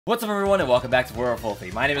What's up everyone and welcome back to World of Wolfie.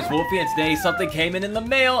 My name is Wolfie and today something came in the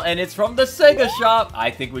mail and it's from the Sega shop. I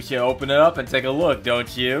think we should open it up and take a look,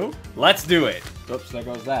 don't you? Let's do it. Oops, there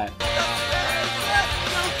goes that.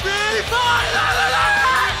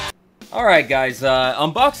 Alright guys,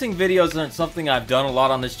 unboxing videos aren't something I've done a lot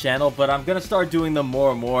on this channel, but I'm gonna start doing them more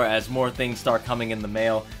and more as more things start coming in the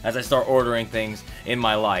mail, as I start ordering things in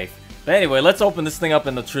my life. But anyway, let's open this thing up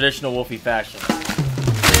in the traditional Wolfie fashion.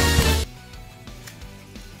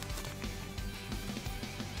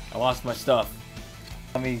 I lost my stuff.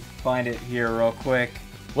 Let me find it here real quick.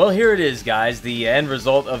 Well, here it is, guys. The end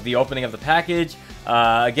result of the opening of the package.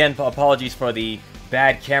 Again, apologies for the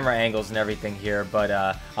bad camera angles and everything here,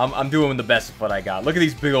 but I'm doing the best of what I got. Look at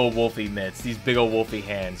these big old Wolfie mitts, these big old Wolfie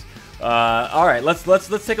hands. All right, let's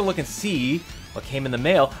take a look and see what came in the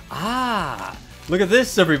mail. Ah, look at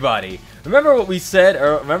this, everybody. Remember what we said,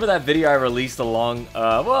 or remember that video I released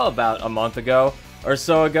well, about a month ago or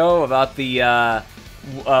so ago about the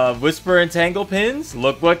Whisper and Tangle pins?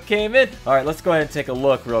 Look what came in. Alright, let's go ahead and take a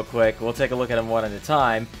look real quick. We'll take a look at them one at a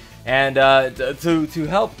time. And to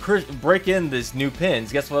help break in these new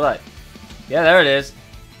pins, guess what? Yeah, there it is.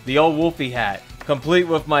 The old Wolfie hat. Complete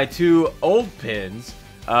with my two old pins.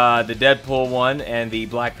 The Deadpool one and the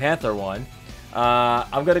Black Panther one.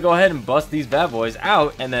 I'm going to go ahead and bust these bad boys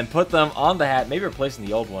out and then put them on the hat, maybe replacing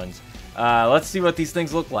the old ones. Let's see what these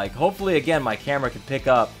things look like. Hopefully, again, my camera can pick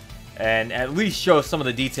up and at least show some of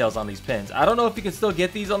the details on these pins. I don't know if you can still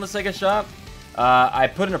get these on the Sega shop. I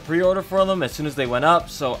put in a pre-order for them as soon as they went up,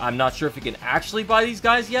 so I'm not sure if you can actually buy these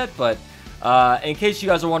guys yet, but in case you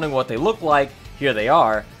guys are wondering what they look like, here they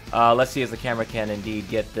are. Let's see if the camera can indeed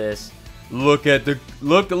get this. Look at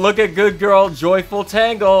good girl, joyful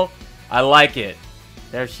Tangle. I like it.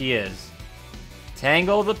 There she is.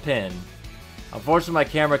 Tangle the pin. Unfortunately, my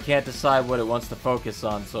camera can't decide what it wants to focus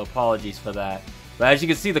on, so apologies for that. But as you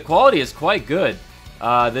can see, the quality is quite good.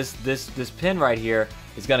 This pin right here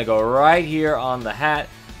is going to go right here on the hat.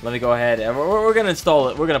 Let me go ahead and we're going to install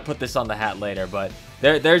it. We're going to put this on the hat later. But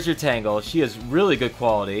there's your Tangle. She is really good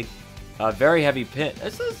quality. Very heavy pin.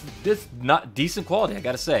 This not decent quality, I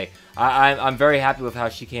got to say. I'm very happy with how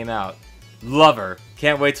she came out. Love her.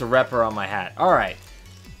 Can't wait to rep her on my hat. All right.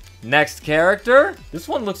 Next character. This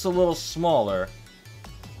one looks a little smaller.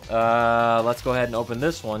 Let's go ahead and open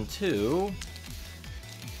this one too.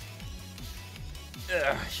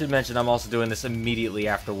 I should mention I'm also doing this immediately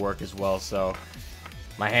after work as well, so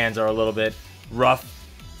my hands are a little bit rough.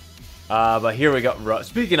 But here we go.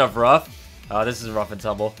 Speaking of rough, this is rough and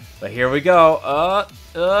tumble. But here we go.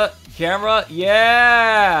 Camera,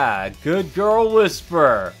 yeah, good girl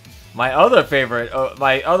Whisper. My other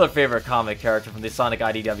favorite comic character from the Sonic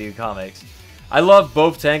IDW comics. I love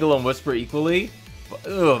both Tangle and Whisper equally. But,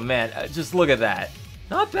 oh man, just look at that.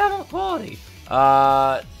 Not bad on quality.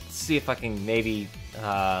 Let's see if I can maybe.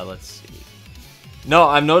 Let's see. No,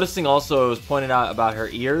 I'm noticing also it was pointed out about her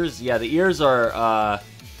ears. Yeah, the ears are,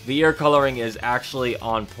 the ear coloring is actually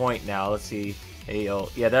on point now. Let's see.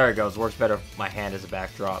 Yeah, there it goes. Works better with my hand as a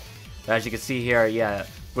backdrop. But as you can see here, yeah,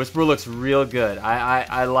 Whisper looks real good.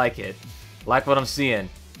 I like it. Like what I'm seeing.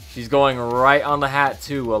 She's going right on the hat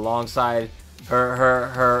too, alongside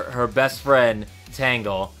her best friend,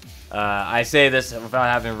 Tangle. I say this without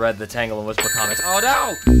having read the Tangle and Whisper comics. Oh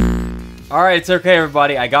no! Alright, it's okay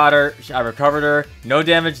everybody, I got her, I recovered her, no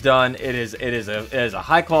damage done, it is a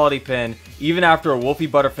high quality pin, even after a Wolfie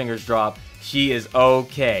Butterfingers drop, she is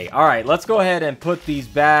okay. Alright, let's go ahead and put these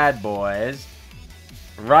bad boys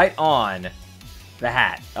right on the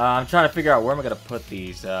hat. I'm trying to figure out where am I going to put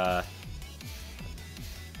these. If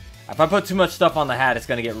I put too much stuff on the hat, it's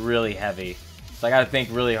going to get really heavy, so I got to think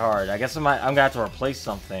really hard. I guess I'm going to have to replace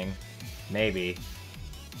something, maybe.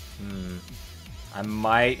 I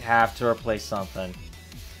might have to replace something.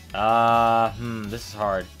 This is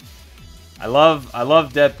hard. I love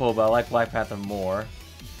Deadpool, but I like Black Panther more.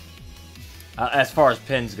 As far as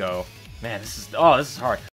pins go. Man, this is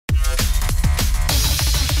hard.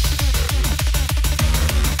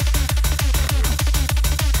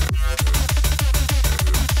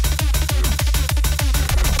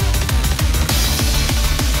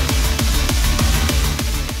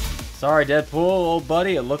 Sorry, Deadpool, old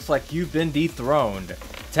buddy, it looks like you've been dethroned.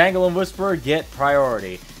 Tangle and Whisper get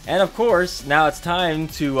priority. And of course, now it's time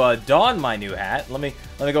to don my new hat. Let me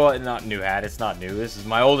go, not new hat, it's not new. This is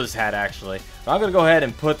my oldest hat, actually. But I'm going to go ahead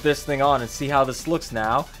and put this thing on and see how this looks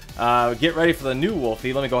now. Get ready for the new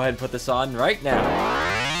Wolfie. Let me go ahead and put this on right now.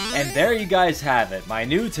 And there you guys have it. My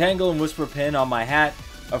new Tangle and Whisper pin on my hat.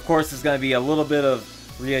 Of course, there's going to be a little bit of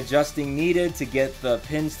readjusting needed to get the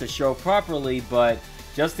pins to show properly, but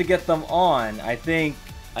just to get them on, I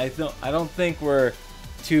don't think we're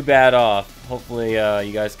too bad off. Hopefully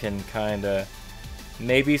you guys can kind of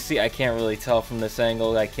maybe see. I can't really tell from this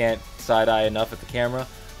angle. I can't side-eye enough at the camera.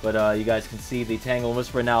 But you guys can see the Tangle and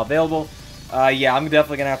Whisper now available. Yeah, I'm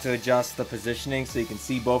definitely going to have to adjust the positioning so you can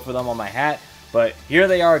see both of them on my hat. But here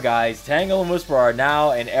they are, guys. Tangle and Whisper are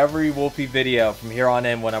now in every Wolfie video from here on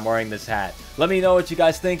in when I'm wearing this hat. Let me know what you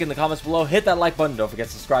guys think in the comments below. Hit that like button. Don't forget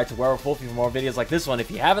to subscribe to Werewolf Wolfie for more videos like this one if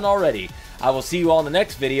you haven't already. I will see you all in the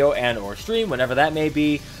next video and or stream, whenever that may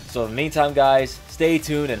be. So in the meantime, guys, stay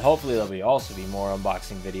tuned, and hopefully there'll also be more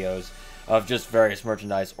unboxing videos of just various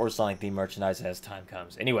merchandise or Sonic-themed merchandise as time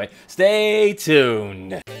comes. Anyway, stay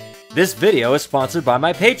tuned. This video is sponsored by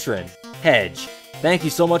my patron, Hedge. Thank you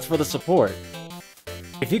so much for the support.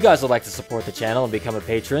 If you guys would like to support the channel and become a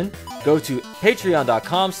patron, go to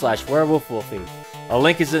patreon.com/werewolfwolfie. A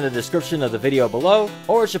link is in the description of the video below,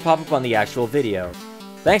 or it should pop up on the actual video.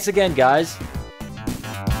 Thanks again, guys.